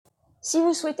Si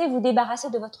vous souhaitez vous débarrasser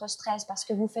de votre stress parce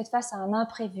que vous faites face à un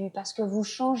imprévu, parce que vous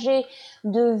changez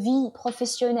de vie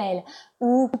professionnelle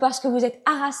ou parce que vous êtes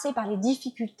harassé par les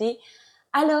difficultés,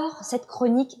 alors cette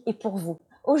chronique est pour vous.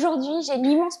 Aujourd'hui, j'ai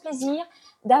l'immense plaisir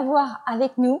d'avoir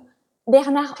avec nous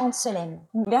Bernard Anselem.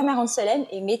 Bernard Anselem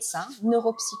est médecin,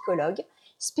 neuropsychologue,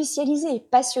 spécialisé et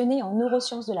passionné en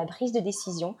neurosciences de la prise de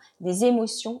décision, des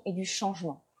émotions et du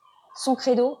changement. Son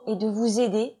credo est de vous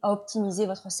aider à optimiser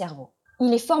votre cerveau.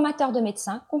 Il est formateur de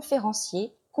médecins,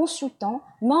 conférencier, consultant,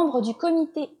 membre du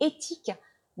comité éthique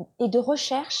et de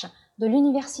recherche de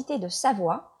l'Université de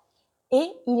Savoie et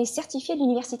il est certifié de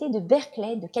l'Université de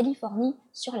Berkeley de Californie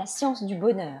sur la science du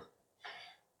bonheur.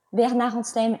 Bernard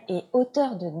Anselem est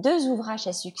auteur de 2 ouvrages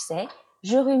à succès,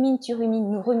 Je rumine, tu rumines,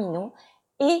 nous ruminons,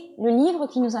 et le livre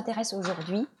qui nous intéresse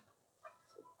aujourd'hui,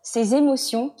 Ces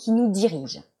émotions qui nous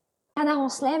dirigent. Bernard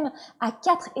Anselem a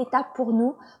 4 étapes pour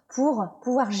nous pour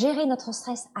pouvoir gérer notre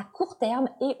stress à court terme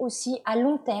et aussi à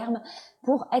long terme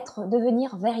pour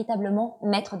devenir véritablement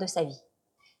maître de sa vie.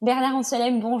 Bernard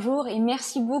Anselem, bonjour et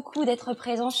merci beaucoup d'être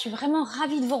présent. Je suis vraiment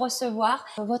ravie de vous recevoir.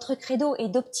 Votre credo est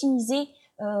d'optimiser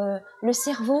le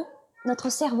cerveau, notre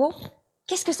cerveau.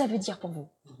 Qu'est-ce que ça veut dire pour vous?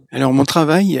 Alors mon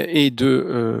travail est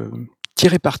de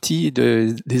tirer parti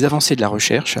des avancées de la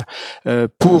recherche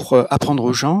pour apprendre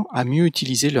aux gens à mieux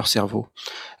utiliser leur cerveau.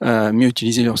 Mieux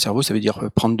utiliser leur cerveau, ça veut dire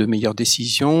prendre de meilleures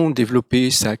décisions, développer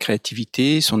sa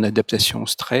créativité, son adaptation au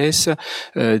stress,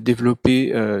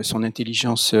 développer son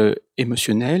intelligence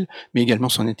émotionnelle, mais également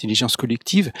son intelligence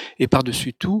collective, et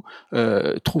par-dessus tout,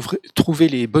 trouver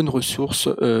les bonnes ressources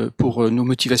pour nos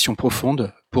motivations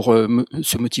profondes, pour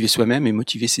se motiver soi-même et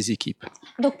motiver ses équipes.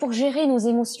 Donc pour gérer nos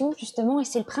émotions, justement, et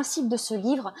c'est le principe de ce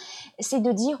livre, c'est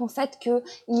de dire en fait qu'il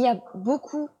y a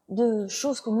beaucoup de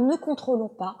choses que nous ne contrôlons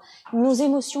pas. Nos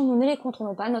émotions, nous ne les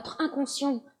contrôlons pas. Notre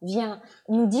inconscient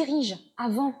nous dirige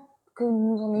avant que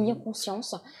nous en ayons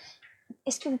conscience.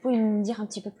 Est-ce que vous pouvez nous dire un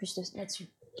petit peu plus là-dessus ?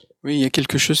 Oui, il y a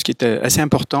quelque chose qui est assez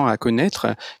important à connaître,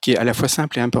 qui est à la fois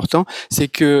simple et important, c'est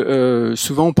que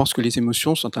souvent on pense que les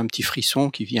émotions sont un petit frisson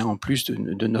qui vient en plus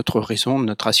de notre raison, de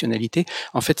notre rationalité.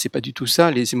 En fait, c'est pas du tout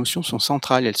ça. Les émotions sont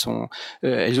centrales,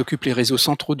 elles occupent les réseaux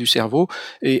centraux du cerveau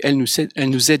et elles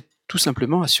nous aident tout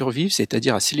simplement à survivre,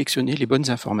 c'est-à-dire à sélectionner les bonnes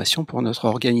informations pour notre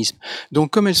organisme.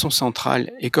 Donc, comme elles sont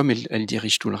centrales et comme elles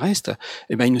dirigent tout le reste,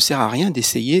 eh ben, il ne sert à rien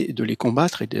d'essayer de les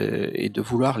combattre et de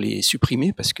vouloir les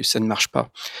supprimer parce que ça ne marche pas.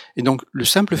 Et donc, le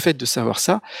simple fait de savoir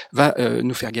ça va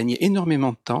nous faire gagner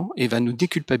énormément de temps et va nous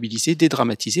déculpabiliser,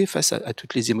 dédramatiser face à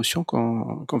toutes les émotions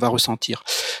qu'on va ressentir.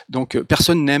 Donc,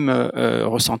 personne n'aime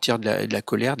ressentir de la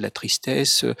colère, de la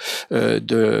tristesse,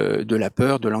 de la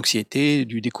peur, de l'anxiété,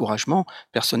 du découragement.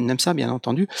 Personne n'aime ça, bien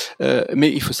entendu,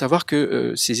 mais il faut savoir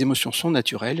que ces émotions sont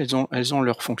naturelles, elles ont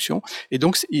leur fonction, et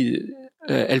donc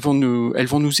elles vont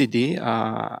nous aider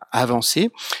à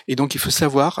avancer, et donc il faut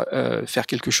savoir faire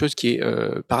quelque chose qui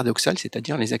est paradoxal,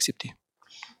 c'est-à-dire les accepter.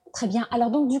 Très bien.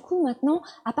 Alors donc du coup maintenant,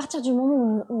 à partir du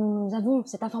moment où nous avons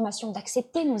cette information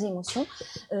d'accepter nos émotions,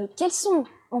 quelles sont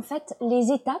en fait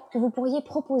les étapes que vous pourriez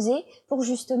proposer pour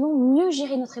justement mieux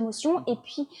gérer notre émotion et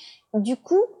puis du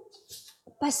coup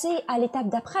passer à l'étape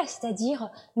d'après,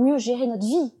 c'est-à-dire mieux gérer notre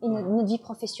vie, et notre vie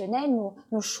professionnelle,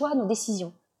 nos choix, nos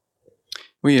décisions.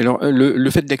 Oui, alors le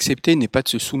fait d'accepter n'est pas de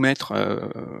se soumettre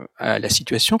à la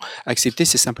situation. Accepter,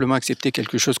 c'est simplement accepter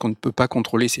quelque chose qu'on ne peut pas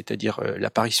contrôler, c'est-à-dire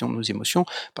l'apparition de nos émotions.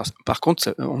 Par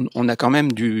contre, on a quand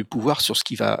même du pouvoir sur ce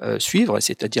qui va suivre,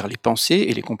 c'est-à-dire les pensées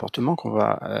et les comportements qu'on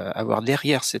va avoir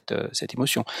derrière cette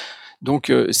émotion.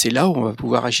 Donc c'est là où on va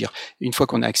pouvoir agir, une fois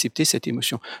qu'on a accepté cette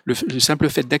émotion. Le simple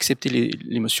fait d'accepter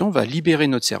l'émotion va libérer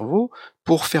notre cerveau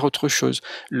pour faire autre chose.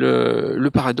 Le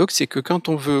paradoxe, c'est que quand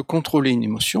on veut contrôler une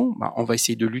émotion, on va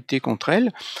essayer de lutter contre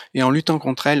elle, et en luttant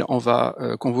contre elle, on va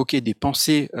convoquer des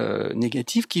pensées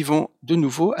négatives qui vont de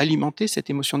nouveau alimenter cette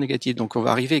émotion négative. Donc on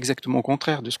va arriver exactement au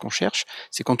contraire de ce qu'on cherche,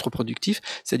 c'est contre-productif,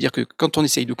 c'est-à-dire que quand on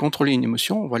essaye de contrôler une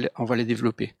émotion, on va la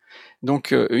développer.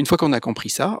 Donc une fois qu'on a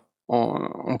compris ça,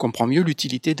 on comprend mieux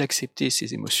l'utilité d'accepter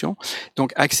ses émotions.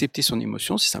 Donc, accepter son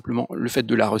émotion, c'est simplement le fait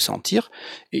de la ressentir.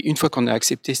 Et une fois qu'on a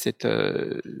accepté cette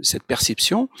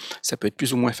perception, ça peut être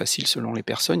plus ou moins facile selon les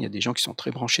personnes. Il y a des gens qui sont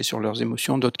très branchés sur leurs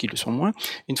émotions, d'autres qui le sont moins.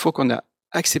 Une fois qu'on a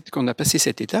accepté, qu'on a passé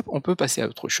cette étape, on peut passer à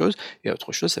autre chose. Et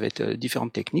autre chose, ça va être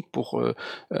différentes techniques pour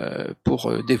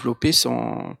développer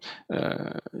son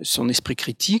esprit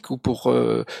critique ou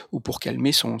pour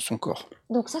calmer son corps.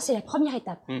 Donc ça, c'est la première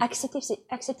étape,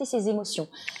 accepter ses émotions.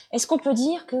 Est-ce qu'on peut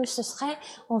dire que ce serait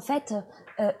en fait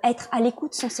être à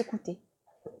l'écoute sans s'écouter?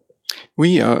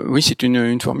 Oui, oui, c'est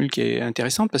une formule qui est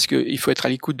intéressante parce qu'il faut être à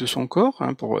l'écoute de son corps,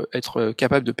 hein, pour être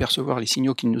capable de percevoir les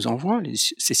signaux qu'il nous envoie.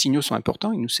 Ces signaux sont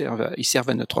importants, ils servent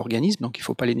à notre organisme, donc il ne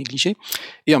faut pas les négliger.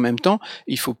 Et en même temps,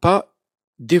 il ne faut pas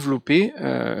développer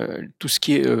tout ce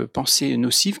qui est pensée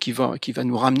nocive qui va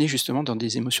nous ramener justement dans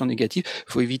des émotions négatives.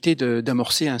 Il faut éviter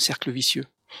d'amorcer un cercle vicieux.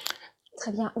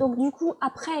 Très bien. Donc du coup,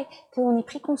 après qu'on ait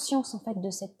pris conscience en fait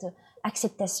de cette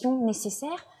acceptation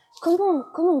nécessaire, comment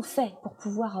on fait pour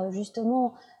pouvoir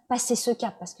justement passer ce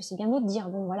cap? Parce que c'est bien beau de dire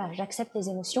bon voilà, j'accepte les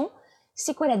émotions.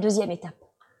 C'est quoi la deuxième étape?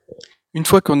 Une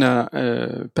fois qu'on a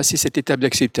passé cette étape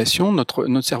d'acceptation,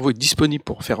 notre cerveau est disponible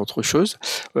pour faire autre chose.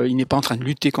 Il n'est pas en train de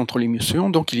lutter contre l'émotion,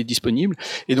 donc il est disponible.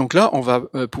 Et donc là, on va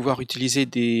pouvoir utiliser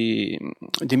des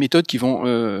méthodes qui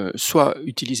vont soit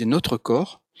utiliser notre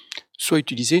corps, soit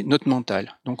utiliser notre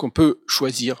mental. Donc on peut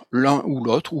choisir l'un ou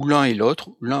l'autre, ou l'un et l'autre,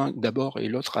 l'un d'abord et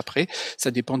l'autre après.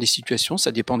 Ça dépend des situations,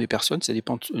 ça dépend des personnes, ça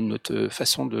dépend de notre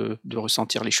façon de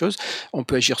ressentir les choses. On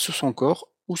peut agir sur son corps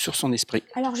ou sur son esprit.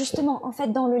 Alors justement, en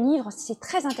fait, dans le livre, c'est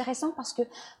très intéressant parce que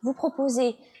vous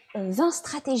proposez 20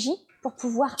 stratégies pour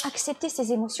pouvoir accepter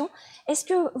ces émotions. Est-ce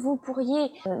que vous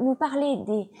pourriez nous parler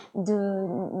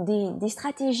des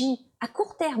stratégies à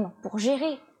court terme pour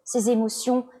gérer ces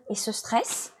émotions et ce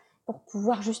stress, pour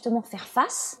pouvoir justement faire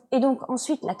face? Et donc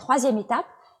ensuite, la troisième étape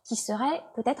qui serait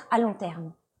peut-être à long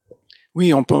terme.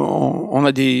 Oui, on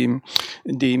a des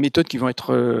méthodes qui vont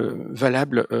être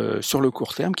valables sur le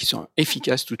court terme, qui sont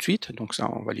efficaces tout de suite. Donc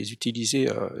ça, on va les utiliser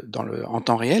en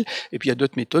temps réel. Et puis il y a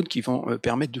d'autres méthodes qui vont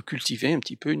permettre de cultiver un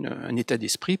petit peu un état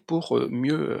d'esprit pour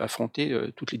mieux affronter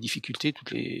toutes les difficultés,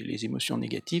 toutes les émotions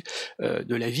négatives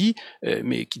de la vie,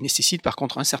 mais qui nécessitent par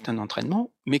contre un certain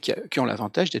entraînement, mais qui ont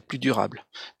l'avantage d'être plus durables.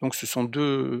 Donc ce sont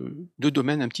deux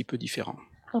domaines un petit peu différents.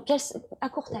 Donc, à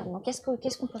court terme, qu'est-ce qu'on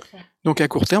peut faire? Donc à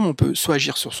court terme, on peut soit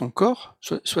agir sur son corps,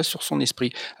 soit sur son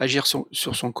esprit. Agir sur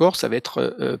son corps, ça va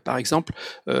être par exemple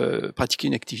pratiquer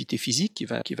une activité physique qui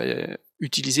va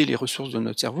utiliser les ressources de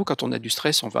notre cerveau. Quand on a du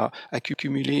stress, on va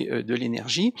accumuler de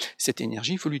l'énergie. Cette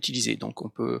énergie, il faut l'utiliser. Donc on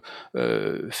peut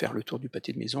faire le tour du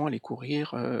pâté de maison, aller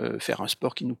courir, faire un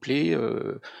sport qui nous plaît,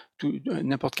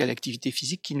 n'importe quelle activité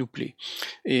physique qui nous plaît.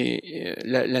 Et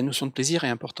la notion de plaisir est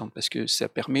importante parce que ça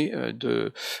permet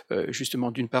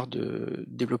justement d'une part de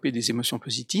développer des émotions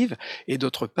positives et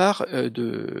d'autre part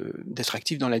d'être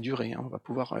actif dans la durée. On va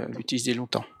pouvoir l'utiliser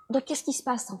longtemps. Donc, qu'est-ce qui se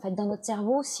passe en fait dans notre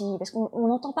cerveau parce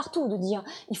qu'on entend partout de dire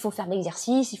il faut faire de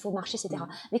l'exercice, il faut marcher, etc.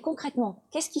 Mais concrètement,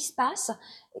 qu'est-ce qui se passe?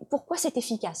 Pourquoi c'est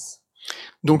efficace?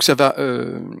 Donc ça va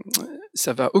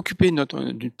occuper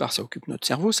d'une part ça occupe notre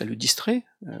cerveau, ça le distrait,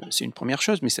 c'est une première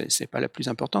chose, mais c'est pas la plus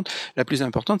importante. La plus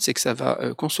importante, c'est que ça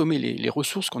va consommer les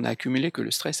ressources qu'on a accumulées, que le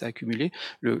stress a accumulées.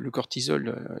 Le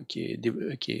cortisol qui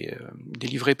est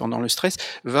délivré pendant le stress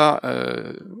va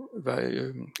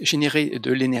générer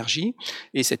de l'énergie,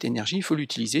 et cette énergie, il faut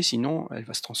l'utiliser, sinon elle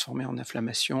va se transformer en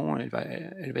inflammation, elle va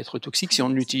être toxique si on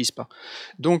ne l'utilise pas.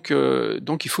 Donc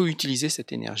il faut utiliser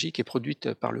cette énergie qui est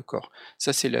produite par le corps.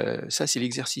 Ça, c'est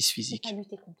l'exercice physique. Pas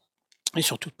lutter contre. Et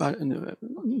surtout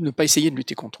ne pas essayer de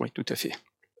lutter contre, oui, tout à fait.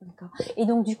 D'accord. Et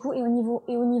donc, du coup, et au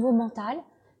niveau mental,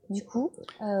 du coup.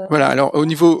 Voilà, alors au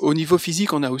niveau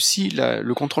physique, on a aussi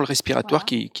le contrôle respiratoire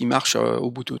Voilà. qui marche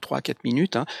au bout de 3-4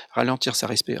 minutes. Hein. Ralentir sa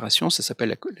respiration, ça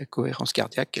s'appelle la cohérence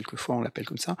cardiaque, quelquefois on l'appelle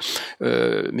comme ça.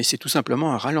 Mais c'est tout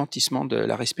simplement un ralentissement de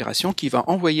la respiration qui va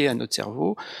envoyer à notre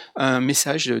cerveau un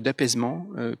message d'apaisement,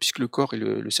 puisque le corps et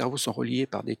le cerveau sont reliés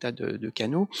par des tas de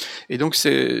canaux. Et donc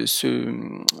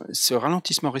ce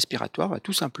ralentissement respiratoire va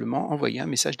tout simplement envoyer un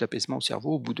message d'apaisement au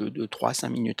cerveau au bout de 3-5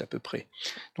 minutes à peu près.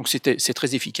 Donc c'est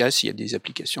très efficace. Il y a des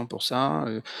applications pour ça.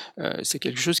 C'est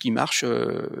quelque chose qui marche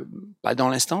pas dans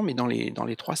l'instant, mais dans les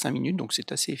 3-5 minutes, donc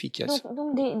c'est assez efficace.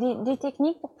 Donc des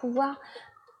techniques pour pouvoir,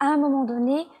 à un moment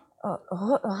donné,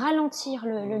 ralentir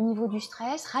le niveau du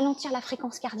stress, ralentir la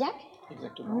fréquence cardiaque.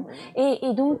 Exactement.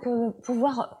 Et donc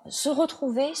pouvoir se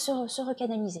retrouver, se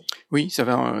recanaliser. Oui, ça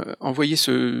va envoyer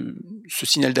ce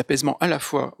signal d'apaisement à la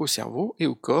fois au cerveau et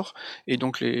au corps, et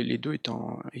donc les deux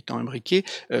étant imbriqués,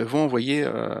 vont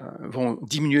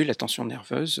diminuer la tension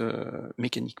nerveuse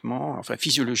mécaniquement, enfin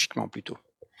physiologiquement plutôt.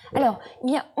 Alors,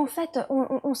 en fait,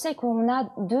 on sait qu'on a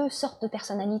deux sortes de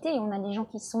personnalités. On a des gens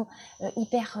qui sont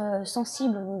hyper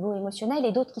sensibles au niveau émotionnel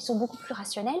et d'autres qui sont beaucoup plus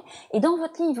rationnels. Et dans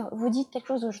votre livre, vous dites quelque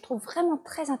chose que je trouve vraiment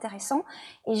très intéressant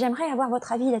et j'aimerais avoir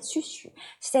votre avis là-dessus.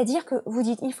 C'est-à-dire que vous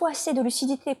dites il faut assez de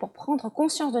lucidité pour prendre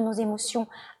conscience de nos émotions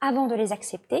avant de les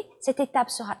accepter. Cette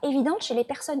étape sera évidente chez les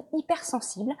personnes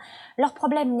hypersensibles. Leur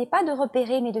problème n'est pas de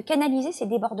repérer, mais de canaliser ces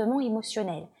débordements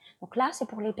émotionnels. Donc là, c'est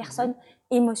pour les personnes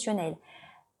émotionnelles.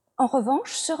 En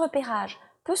revanche, ce repérage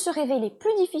peut se révéler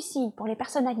plus difficile pour les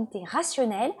personnalités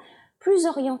rationnelles, plus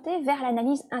orientées vers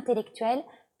l'analyse intellectuelle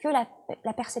que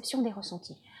la perception des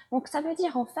ressentis. Donc ça veut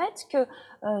dire en fait que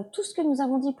tout ce que nous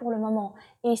avons dit pour le moment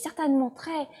est certainement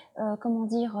très,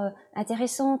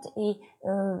 intéressante et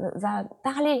va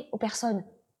parler aux personnes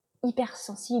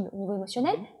hypersensibles au niveau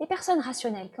émotionnel. Les personnes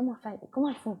rationnelles, comment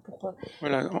elles font pour...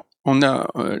 Voilà, on a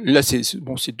là c'est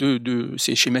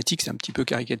c'est schématique, c'est un petit peu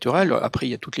caricatural. Après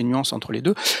il y a toutes les nuances entre les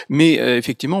deux, mais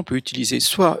effectivement on peut utiliser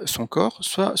soit son corps,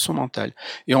 soit son mental.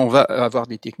 Et on va avoir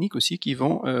des techniques aussi qui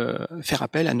vont faire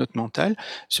appel à notre mental.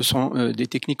 Ce sont des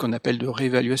techniques qu'on appelle de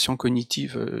réévaluation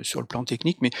cognitive sur le plan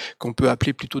technique, mais qu'on peut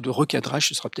appeler plutôt de recadrage.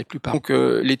 Ce sera peut-être plus parlant. Donc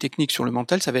les techniques sur le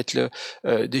mental, ça va être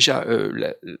déjà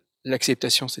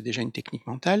l'acceptation, c'est déjà une technique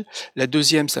mentale. La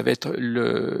deuxième, ça va être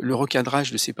le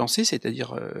recadrage de ses pensées,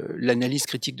 c'est-à-dire l'analyse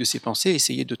critique de ses pensées,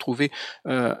 essayer de trouver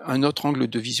un autre angle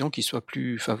de vision qui soit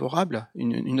plus favorable,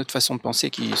 une autre façon de penser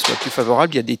qui soit plus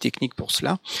favorable. Il y a des techniques pour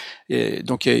cela.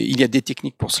 Donc il y a des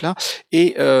techniques pour cela,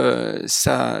 et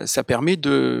ça permet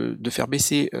de faire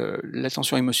baisser la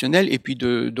tension émotionnelle et puis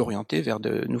d'orienter vers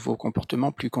de nouveaux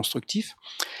comportements plus constructifs.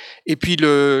 Et puis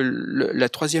la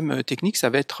troisième technique, ça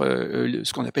va être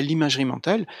ce qu'on appelle l'imagerie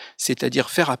mentale, c'est-à-dire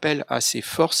faire appel à ses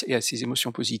forces et à ses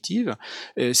émotions positives.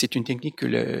 C'est une technique que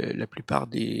la plupart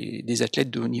des athlètes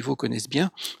de haut niveau connaissent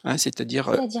bien, hein,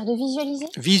 c'est-à-dire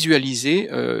de visualiser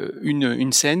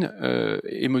une scène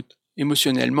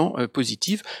émotionnellement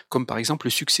positive, comme par exemple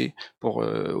le succès.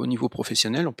 Au niveau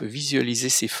professionnel, on peut visualiser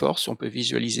ses forces, on peut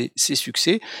visualiser ses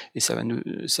succès, et ça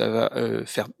va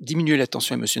faire diminuer la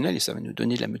tension émotionnelle, et ça va nous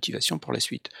donner de la motivation pour la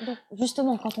suite. Donc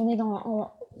justement, quand on est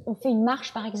on fait une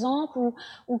marche par exemple,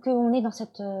 ou qu'on est dans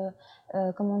cette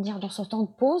dans ce temps de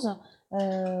pause,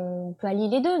 on peut allier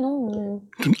les deux, non?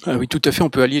 Oui, tout à fait, on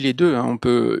peut allier les deux, hein. On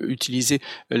peut utiliser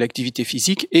l'activité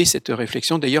physique et cette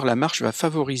réflexion. D'ailleurs, la marche va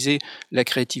favoriser la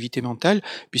créativité mentale,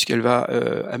 puisqu'elle va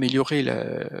améliorer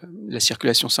la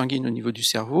circulation sanguine au niveau du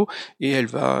cerveau, et elle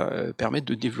va permettre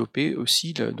de développer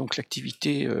aussi donc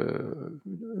l'activité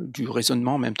du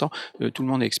raisonnement en même temps. Tout le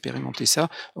monde a expérimenté ça.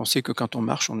 On sait que quand on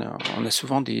marche, on a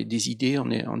souvent des idées, on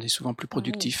est souvent plus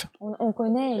productif. Oui. On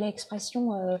connaît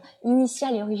l'expression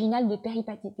initiale et originale de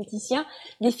péripatéticien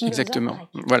des philosophes. Exactement.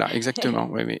 Voilà, exactement.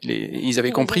 Ouais, mais ils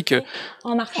avaient compris que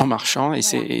en marchant, et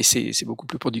voilà. c'est beaucoup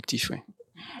plus productif. Ouais.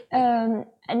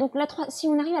 Donc si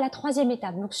on arrive à la troisième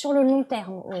étape, donc sur le long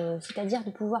terme, c'est-à-dire de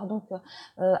pouvoir donc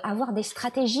avoir des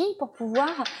stratégies pour pouvoir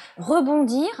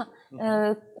rebondir,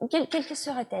 quelles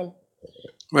seraient-elles?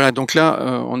 Voilà, donc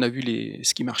là, on a vu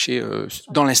ce qui marchait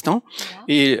dans l'instant, voilà.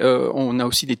 Et on a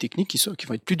aussi des techniques qui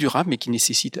vont être plus durables, mais qui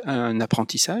nécessitent un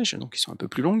apprentissage, donc qui sont un peu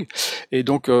plus longues. Et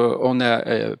donc, on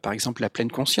a par exemple la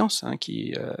pleine conscience, hein,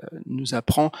 qui nous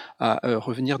apprend à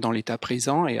revenir dans l'état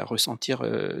présent et à ressentir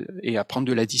et à prendre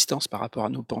de la distance par rapport à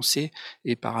nos pensées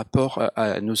et par rapport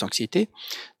à nos anxiétés.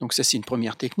 Donc ça, c'est une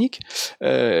première technique.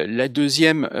 La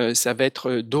deuxième, ça va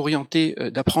être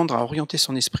d'apprendre à orienter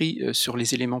son esprit sur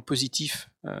les éléments positifs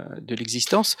de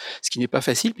l'existence, ce qui n'est pas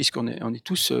facile puisqu'on est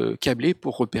tous câblés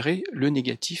pour repérer le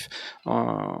négatif.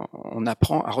 On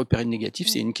apprend à repérer le négatif,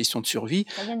 c'est une question de survie,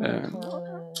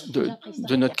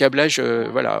 de notre câblage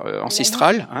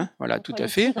ancestral, hein, voilà, tout à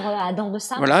fait.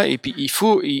 Voilà, et puis il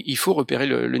faut repérer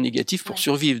le négatif pour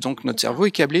survivre. Donc notre cerveau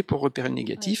est câblé pour repérer le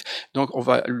négatif. Donc on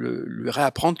va lui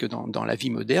réapprendre que dans la vie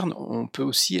moderne, on peut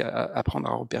aussi apprendre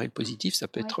à repérer le positif, ça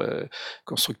peut être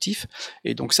constructif.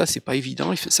 Et donc ça, c'est pas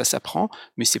évident, ça s'apprend,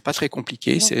 mais c'est pas très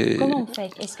compliqué. Donc, comment on fait?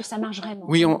 Est-ce que ça marche vraiment?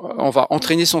 Oui, on va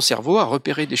entraîner son cerveau à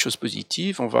repérer des choses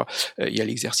positives. Il y a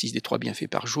l'exercice des 3 bienfaits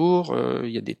par jour. Il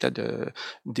y a des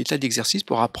tas d'exercices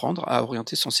pour apprendre à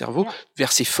orienter son cerveau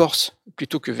vers ses forces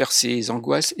plutôt que vers ses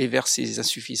angoisses et vers ses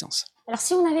insuffisances. Alors,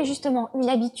 si on avait justement une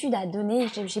habitude à donner,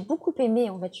 j'ai beaucoup aimé,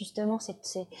 en fait, justement,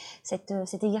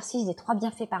 cet exercice des 3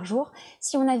 bienfaits par jour.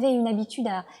 Si on avait une habitude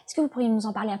est-ce que vous pourriez nous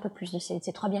en parler un peu plus de ces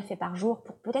 3 bienfaits par jour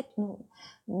pour peut-être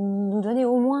nous donner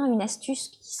au moins une astuce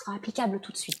qui sera applicable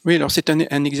tout de suite? Oui, alors c'est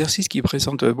un exercice qui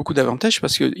présente beaucoup d'avantages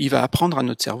parce qu'il va apprendre à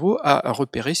notre cerveau à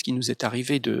repérer ce qui nous est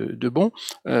arrivé de bon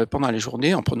pendant la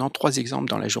journée, en prenant 3 exemples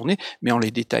dans la journée, mais en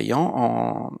les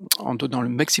détaillant, en donnant le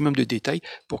maximum de détails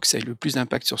pour que ça ait le plus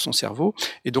d'impact sur son cerveau.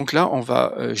 Et donc là, on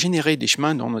va générer des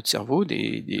chemins dans notre cerveau,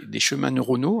 des chemins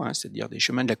neuronaux, hein, c'est-à-dire des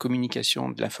chemins de la communication,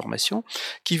 de l'information,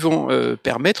 qui vont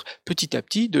permettre petit à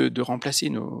petit de remplacer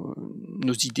nos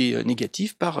idées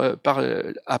négatives par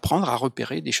apprendre à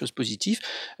repérer des choses positives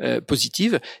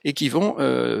et qui vont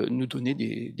nous donner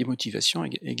des motivations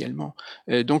également.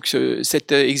 Donc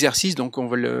cet exercice, donc on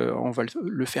va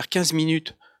le faire 15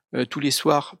 minutes tous les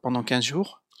soirs pendant 15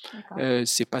 jours. D'accord.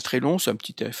 C'est pas très long, c'est un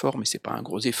petit effort, mais c'est pas un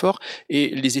gros effort. Et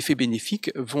les effets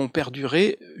bénéfiques vont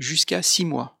perdurer jusqu'à 6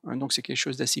 mois. Hein, donc c'est quelque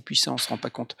chose d'assez puissant, on se rend pas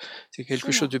compte. C'est 6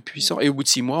 quelque chose mois. de puissant. Et au bout de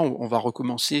 6 mois, on va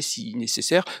recommencer si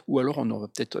nécessaire, ou alors on aura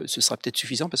peut-être, ce sera peut-être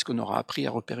suffisant parce qu'on aura appris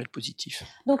à repérer le positif.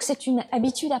 Donc c'est une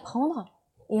habitude à prendre.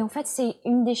 Et en fait, c'est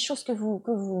une des choses que vous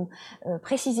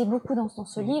précisez beaucoup dans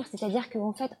ce livre, c'est-à-dire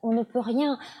qu'en fait, on ne peut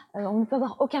rien, on ne peut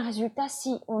avoir aucun résultat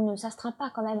si on ne s'astreint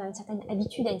pas quand même à une certaine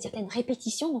habitude, à une certaine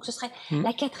répétition. Donc ce serait Mmh.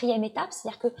 la 4e étape,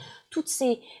 c'est-à-dire que toutes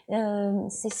ces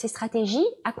stratégies,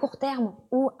 à court terme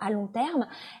ou à long terme,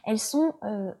 elles sont,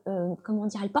 comment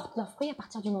dire, elles portent leurs fruits à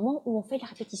partir du moment où on fait la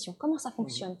répétition. Comment ça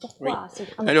fonctionne? Pourquoi c'est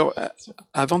vraiment Alors, si important?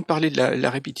 avant de parler de la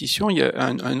répétition, il y a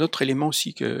un autre élément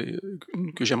aussi que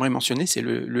j'aimerais mentionner, c'est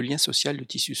le lien social, le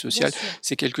tissu Bien social. sûr.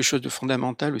 C'est quelque chose de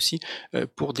fondamental aussi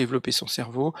pour développer son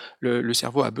cerveau. Le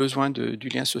cerveau a besoin du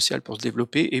lien social pour se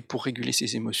développer et pour réguler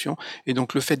ses émotions. Et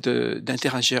donc, le fait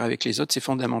d'interagir avec les autres, c'est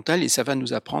fondamental et ça va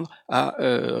nous apprendre à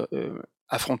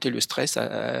affronter le stress,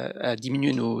 à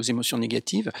diminuer nos émotions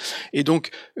négatives. Et donc,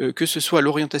 que ce soit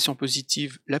l'orientation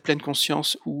positive, la pleine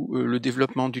conscience ou le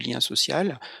développement du lien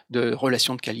social, de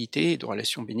relations de qualité, de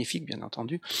relations bénéfiques, bien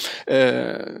entendu,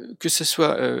 que ce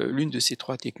soit l'une de ces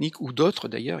 3 techniques ou d'autres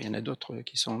d'ailleurs, il y en a d'autres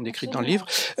qui sont décrites dans le livre,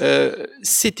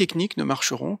 ces techniques ne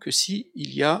marcheront que s'il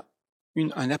y a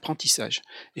un apprentissage.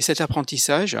 Et cet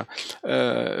apprentissage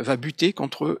va buter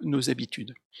contre nos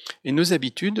habitudes. Et nos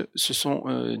habitudes, ce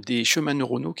sont des chemins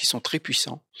neuronaux qui sont très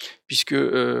puissants, puisque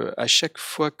à chaque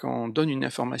fois qu'on donne une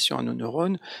information à nos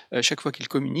neurones, à chaque fois qu'ils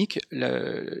communiquent,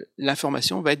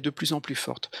 l'information va être de plus en plus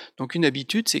forte. Donc une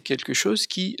habitude, c'est quelque chose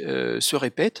qui se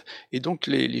répète, et donc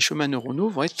les chemins neuronaux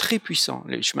vont être très puissants.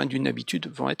 Les chemins d'une habitude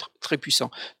vont être très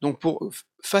puissants. Donc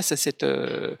face à cette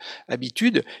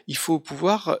habitude, il faut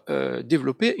pouvoir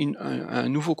développer un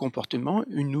nouveau comportement,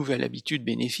 une nouvelle habitude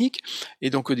bénéfique.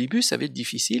 Et donc au début, ça va être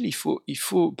difficile.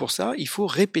 Pour ça, il faut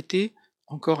répéter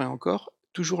encore et encore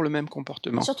toujours le même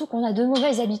comportement. Surtout qu'on a de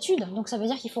mauvaises habitudes, donc ça veut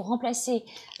dire qu'il faut remplacer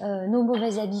nos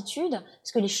mauvaises habitudes,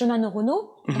 parce que les chemins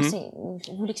neuronaux,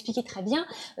 vous l'expliquez très bien,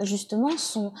 justement,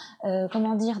 sont,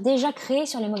 comment dire, déjà créés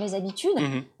sur les mauvaises habitudes.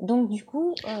 Donc du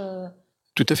coup,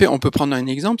 Tout à fait. On peut prendre un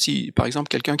exemple. Si, par exemple,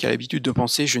 quelqu'un qui a l'habitude de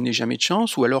penser je n'ai jamais de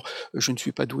chance, ou alors je ne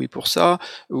suis pas doué pour ça,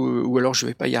 ou alors je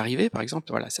vais pas y arriver, par exemple,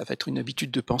 voilà, ça va être une habitude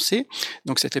de pensée.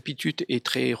 Donc cette habitude est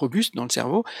très robuste dans le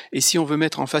cerveau. Et si on veut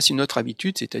mettre en face une autre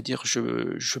habitude, c'est-à-dire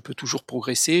je peux toujours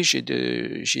progresser, j'ai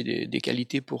des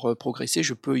qualités pour progresser,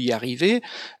 je peux y arriver,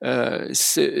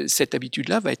 cette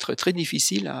habitude-là va être très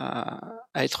difficile à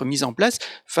être mise en place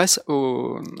face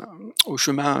au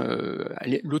chemin,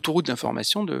 l'autoroute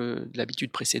d'information de l'habitude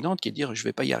précédente, qui est de dire je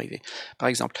vais pas y arriver, par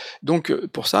exemple. Donc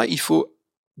pour ça, il faut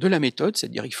de la méthode,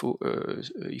 c'est-à-dire il faut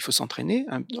s'entraîner.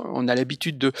 On a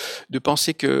l'habitude de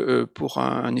penser que pour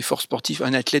un effort sportif,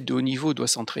 un athlète de haut niveau doit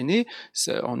s'entraîner.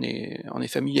 On est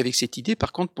familier avec cette idée.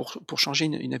 Par contre, pour changer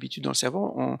une habitude dans le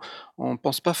cerveau, on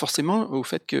pense pas forcément au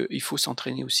fait qu'il faut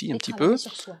s'entraîner aussi un petit peu.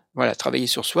 sur soi. Voilà, travailler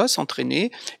sur soi,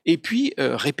 s'entraîner, et puis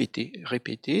répéter,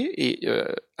 et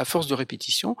à force de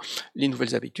répétition, les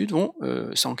nouvelles habitudes vont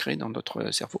s'ancrer dans notre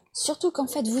cerveau. Surtout qu'en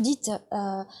fait, vous dites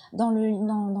dans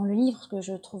le livre, que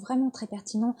je trouve vraiment très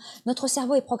pertinent, notre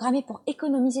cerveau est programmé pour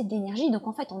économiser de l'énergie, donc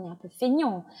en fait, on est un peu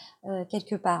feignant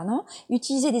quelque part, non?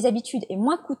 Utiliser des habitudes est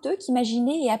moins coûteux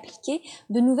qu'imaginer et appliquer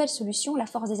de nouvelles solutions. La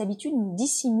force des habitudes nous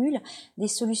dissimule des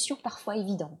solutions parfois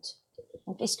évidentes.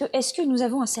 Donc, est-ce que nous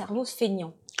avons un cerveau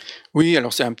feignant? Oui,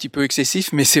 alors c'est un petit peu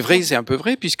excessif, mais c'est vrai, c'est un peu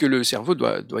vrai, puisque le cerveau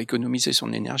doit économiser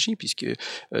son énergie, puisque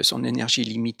son énergie est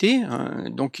limitée, hein,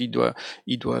 donc il doit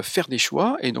faire des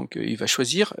choix, et donc il va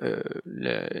choisir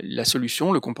la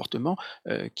solution, le comportement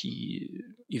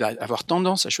il va avoir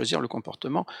tendance à choisir le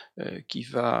comportement qui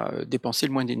va dépenser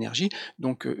le moins d'énergie.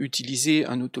 Donc utiliser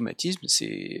un automatisme,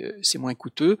 c'est moins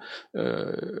coûteux.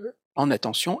 En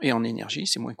attention et en énergie,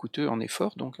 c'est moins coûteux en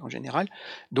effort, donc en général.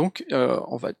 Donc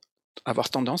on va avoir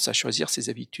tendance à choisir ses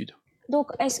habitudes.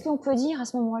 Donc, est-ce qu'on peut dire à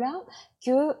ce moment-là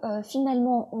que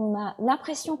finalement, on a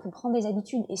l'impression que prendre des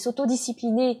habitudes et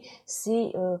s'autodiscipliner,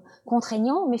 c'est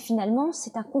contraignant, mais finalement,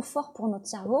 c'est un confort pour notre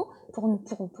cerveau, pour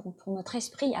notre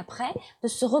esprit après, de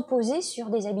se reposer sur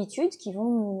des habitudes qui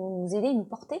vont nous aider, nous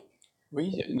porter?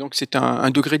 Oui, donc c'est un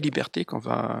degré de liberté qu'on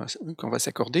va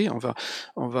s'accorder.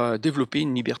 On va développer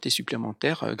une liberté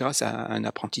supplémentaire grâce à un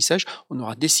apprentissage. On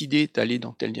aura décidé d'aller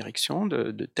dans telle direction,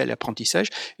 de tel apprentissage.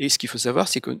 Et ce qu'il faut savoir,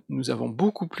 c'est que nous avons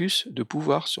beaucoup plus de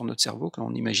pouvoir sur notre cerveau que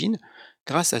l'on imagine,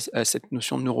 grâce à cette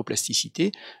notion de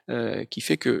neuroplasticité qui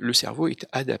fait que le cerveau est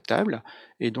adaptable.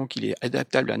 Et donc il est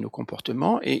adaptable à nos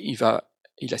comportements, et il va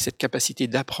il a cette capacité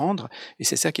d'apprendre, et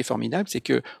c'est ça qui est formidable, c'est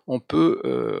que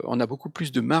on a beaucoup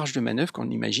plus de marge de manœuvre qu'on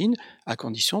imagine, à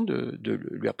condition de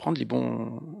lui apprendre les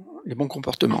bons À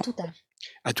comportements. tout âge.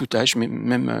 À tout âge, mais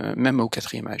même au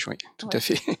 4e âge, oui, tout à Ouais.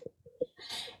 fait.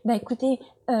 Bah écoutez,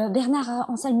 Bernard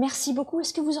Anselme, merci beaucoup.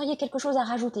 Est-ce que vous auriez quelque chose à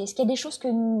rajouter? Est-ce qu'il y a des choses que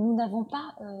nous n'avons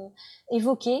pas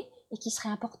évoquées et qui seraient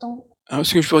importantes? Alors,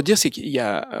 ce que je voudrais dire, c'est qu'il y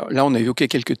a, là, on a évoqué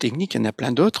quelques techniques, il y en a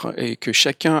plein d'autres, et que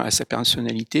chacun a sa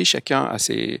personnalité, chacun a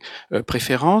ses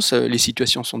préférences, les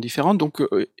situations sont différentes, donc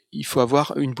il faut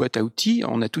avoir une boîte à outils.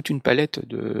 On a toute une palette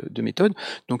de méthodes,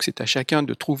 donc c'est à chacun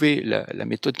de trouver la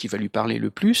méthode qui va lui parler le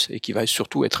plus et qui va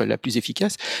surtout être la plus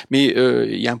efficace. Mais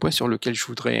il y a un point sur lequel je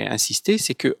voudrais insister,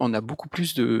 c'est qu'on a beaucoup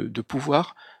plus de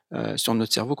pouvoir sur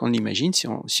notre cerveau qu'on l'imagine,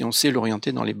 si on sait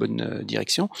l'orienter dans les bonnes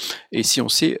directions, et si on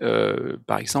sait,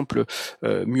 par exemple,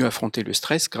 mieux affronter le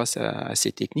stress grâce à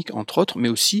ces techniques, entre autres, mais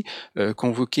aussi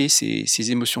convoquer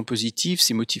ces émotions positives,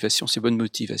 ces motivations, ces bonnes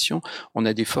motivations. On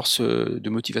a des forces de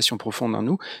motivation profondes en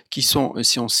nous qui sont,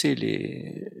 si on sait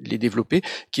les développer,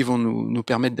 qui vont nous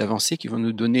permettre d'avancer, qui vont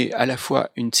nous donner à la fois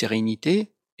une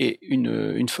sérénité et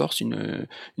une force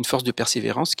de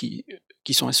persévérance qui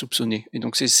sont insoupçonnés. Et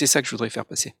donc c'est ça que je voudrais faire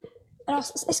passer. Alors,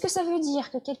 est-ce que ça veut dire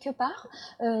que quelque part,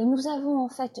 nous avons en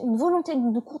fait une volonté de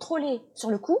nous contrôler sur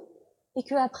le coup, et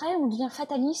que après on devient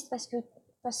fataliste parce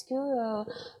que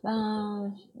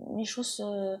ben les choses,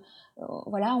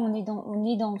 voilà, on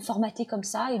est dans formaté comme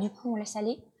ça et du coup on laisse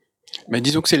aller. Mais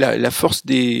disons que c'est la force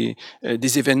des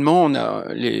événements. On a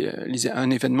un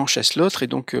événement chasse l'autre, et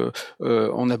donc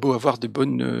on a beau avoir de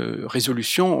bonnes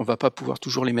résolutions, on va pas pouvoir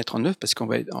toujours les mettre en œuvre parce qu'on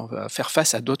va faire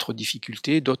face à d'autres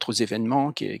difficultés, d'autres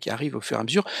événements qui arrivent au fur et à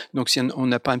mesure. Donc si on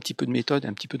n'a pas un petit peu de méthode,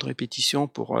 un petit peu de répétition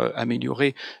pour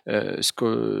améliorer ce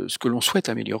que l'on souhaite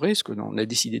améliorer, ce que l'on a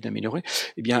décidé d'améliorer,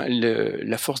 eh bien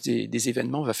la force des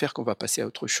événements va faire qu'on va passer à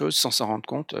autre chose sans s'en rendre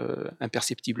compte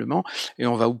imperceptiblement, et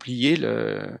on va oublier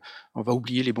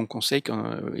les bons conseils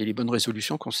et les bonnes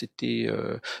résolutions qu'on s'était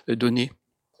données.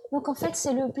 Donc en fait,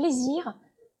 c'est le plaisir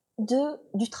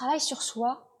du travail sur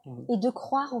soi et de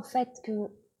croire au fait que,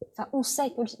 enfin, on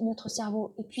sait que notre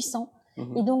cerveau est puissant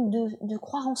et donc de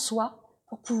croire en soi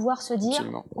pour pouvoir se dire,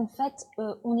 Absolument. en fait,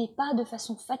 on n'est pas de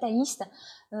façon fataliste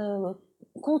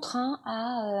contraint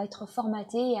à être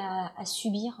formaté, à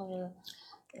subir.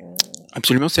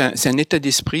 Absolument, c'est un état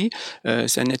d'esprit,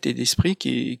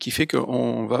 qui fait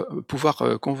qu'on va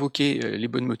pouvoir convoquer les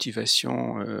bonnes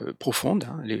motivations profondes,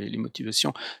 hein, les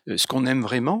motivations, ce qu'on aime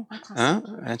vraiment, hein,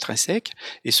 intrinsèques,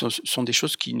 et ce sont des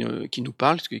choses qui nous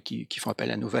parlent, qui font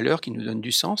appel à nos valeurs, qui nous donnent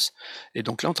du sens. Et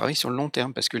donc là, on travaille sur le long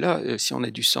terme, parce que là, si on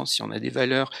a du sens, si on a des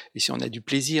valeurs, et si on a du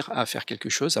plaisir à faire quelque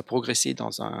chose, à progresser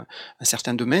dans un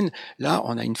certain domaine, là,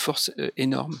 on a une force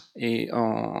énorme, et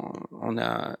on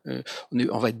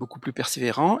va être beaucoup plus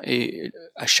persévérant, et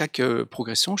à chaque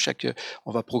progression,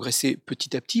 on va progresser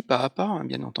petit à petit, pas à pas, hein,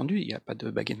 bien entendu, il n'y a pas de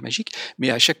baguette magique,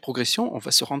 mais à chaque progression, on va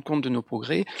se rendre compte de nos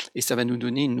progrès et ça va nous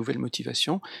donner une nouvelle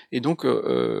motivation, et donc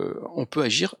on peut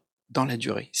agir dans la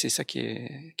durée. C'est ça qui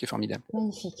est formidable.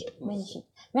 Magnifique, magnifique.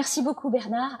 Merci beaucoup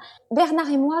Bernard. Bernard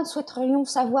et moi souhaiterions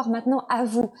savoir maintenant à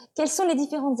vous, quelles sont les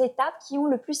différentes étapes qui ont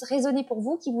le plus résonné pour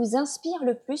vous, qui vous inspirent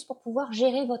le plus pour pouvoir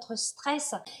gérer votre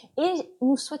stress. Et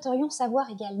nous souhaiterions savoir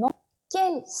également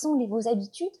quelles sont vos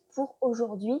habitudes pour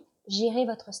aujourd'hui gérer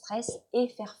votre stress et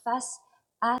faire face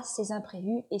à ces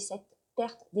imprévus et cette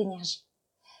perte d'énergie.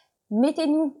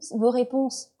 Mettez-nous vos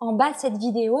réponses en bas de cette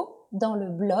vidéo, dans le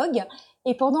blog,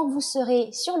 et pendant que vous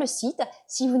serez sur le site,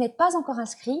 si vous n'êtes pas encore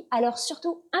inscrit, alors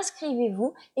surtout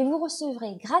inscrivez-vous et vous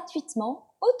recevrez gratuitement,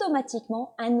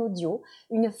 automatiquement, un audio,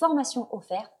 une formation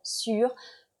offerte sur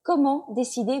comment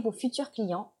décider vos futurs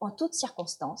clients en toutes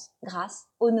circonstances grâce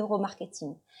au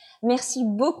neuromarketing. Merci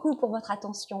beaucoup pour votre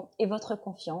attention et votre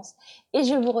confiance, et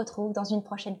je vous retrouve dans une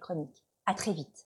prochaine chronique. À très vite.